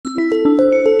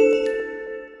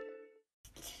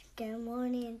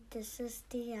this is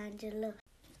D'Angelo.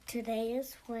 Today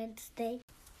is Wednesday.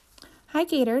 Hi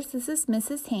Gators, this is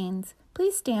Mrs. Haynes.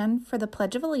 Please stand for the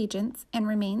Pledge of Allegiance and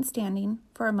remain standing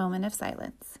for a moment of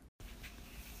silence.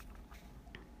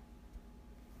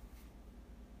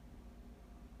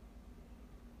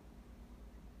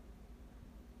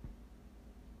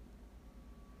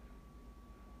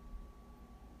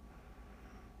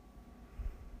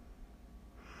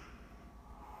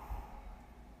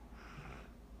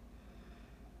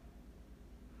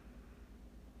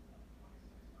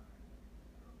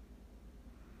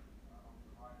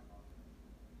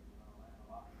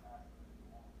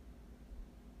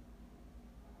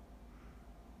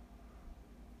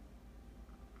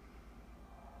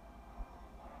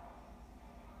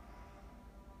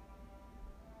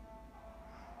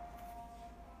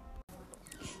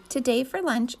 Today for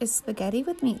lunch is spaghetti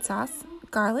with meat sauce,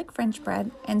 garlic French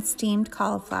bread, and steamed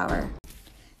cauliflower.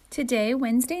 Today,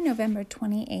 Wednesday, November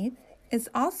 28th, is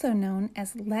also known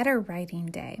as Letter Writing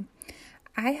Day.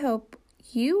 I hope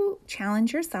you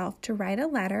challenge yourself to write a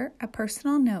letter, a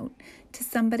personal note, to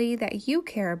somebody that you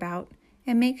care about,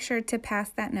 and make sure to pass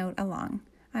that note along.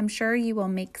 I'm sure you will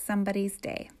make somebody's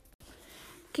day.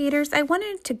 Gators, I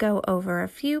wanted to go over a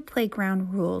few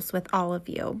playground rules with all of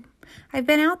you. I've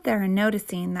been out there and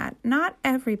noticing that not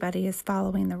everybody is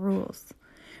following the rules.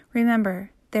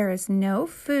 Remember, there is no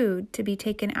food to be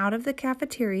taken out of the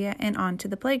cafeteria and onto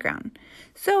the playground.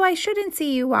 So I shouldn't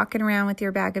see you walking around with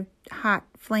your bag of hot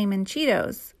flamin'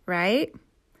 Cheetos, right?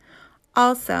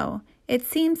 Also, it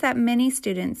seems that many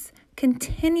students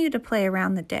continue to play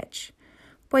around the ditch.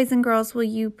 Boys and girls, will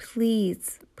you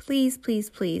please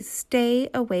stay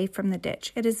away from the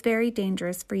ditch. It is very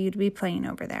dangerous for you to be playing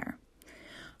over there.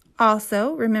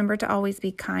 Also, remember to always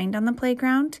be kind on the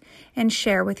playground and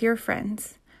share with your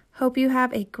friends. Hope you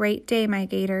have a great day, my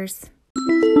Gators.